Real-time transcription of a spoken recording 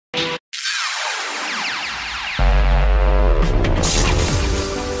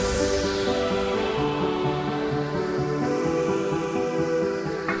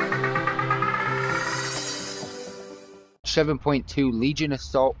7.2 Legion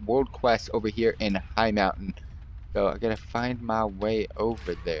Assault World Quest over here in High Mountain. So I gotta find my way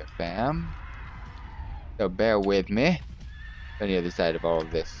over there, fam. So bear with me. On the other side of all of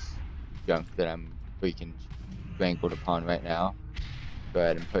this junk that I'm freaking strangled upon right now. Go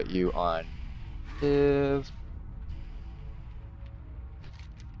ahead and put you on active.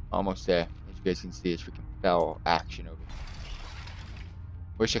 Almost there. As you guys can see, it's freaking fell action over here.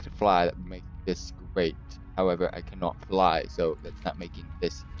 Wish I could fly. That would make this great. However, I cannot fly, so that's not making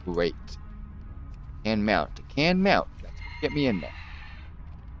this great. Can mount. Can mount. That's what get me in there.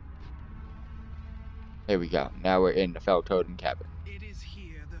 There we go. Now we're in the Fell Totem cabin. It is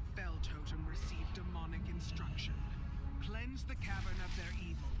here the Fell Totem received demonic instruction. Cleanse the cavern of their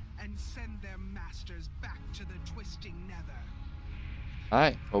evil and send their masters back to the twisting nether.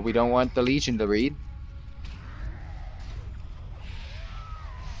 Alright, well, we don't want the Legion to read.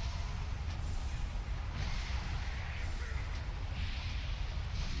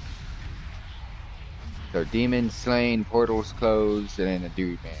 So demons slain, portals closed, and then a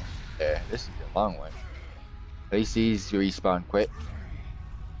dude, man. Yeah, this is a long one. At least these respawn quick.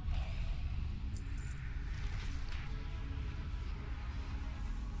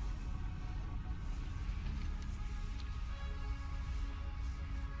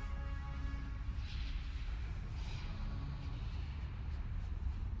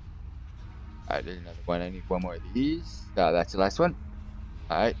 Alright, there's another one. I need one more of these. That's the last one.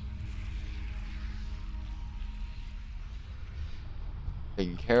 Alright.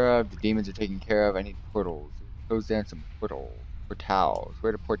 Taken care of. The demons are taken care of. I need portals. Close down some portals. Portals. Where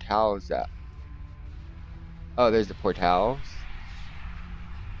are the portals at? Oh, there's the portals.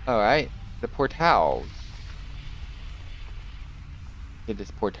 Alright. The portals. Get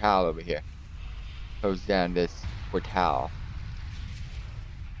this portal over here. Close down this portal.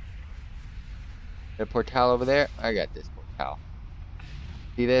 The portal over there? I got this portal.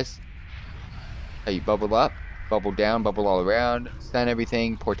 See this? How you bubble up, bubble down, bubble all around, stun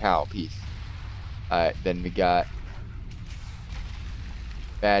everything, portal piece. Alright, then we got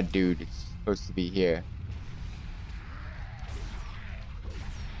bad dude. It's supposed to be here.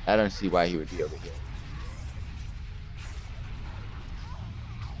 I don't see why he would be over here.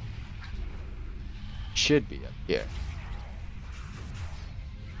 Should be up here.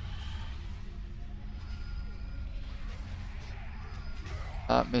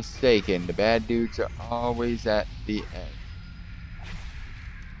 Not mistaken, the bad dudes are always at the end.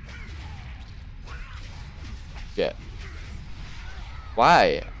 Shit.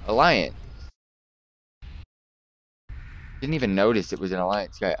 Why? Alliance. Didn't even notice it was an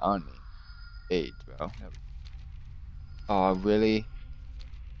Alliance guy on me. Age, bro. Oh, really?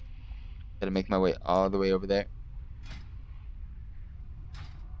 Gotta make my way all the way over there.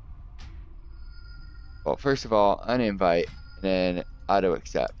 Well, first of all, uninvite, and then auto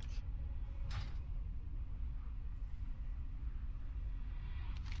accept.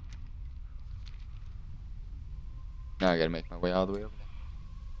 Now I gotta make my way all the way over there.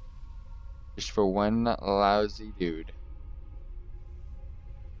 Just for one lousy dude.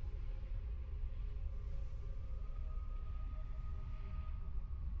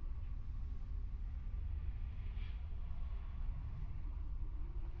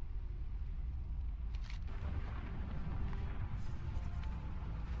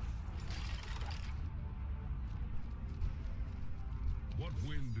 What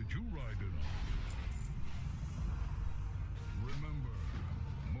wind did you ride in on? Remember,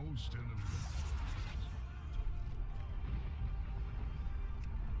 most enemies.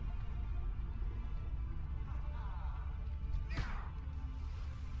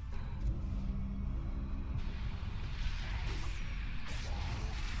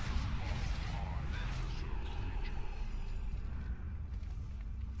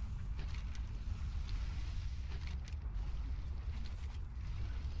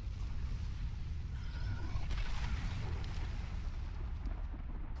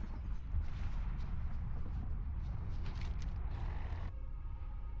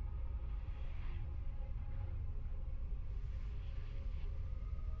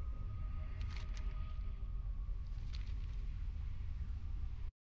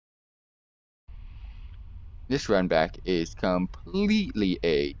 This run back is completely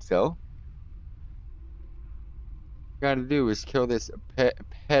AIDS, so gotta do is kill this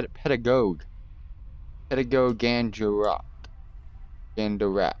pedagogue Gandarak.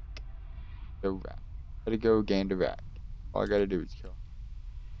 Pedagogue Gandarak. All I gotta do is kill.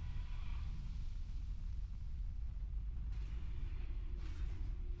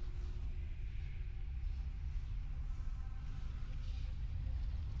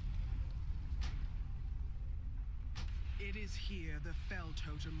 It It is here the Fell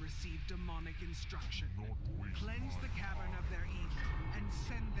Totem received demonic instruction. Cleanse the cavern of their evil and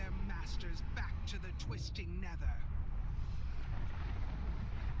send their masters back to the twisting nether.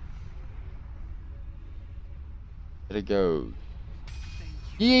 There it goes.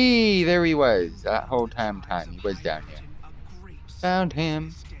 Thank you. Yee! There he was. That whole time he was down here. Found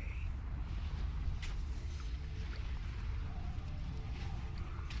him.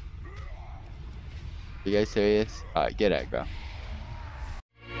 You guys serious? Alright, get aggro.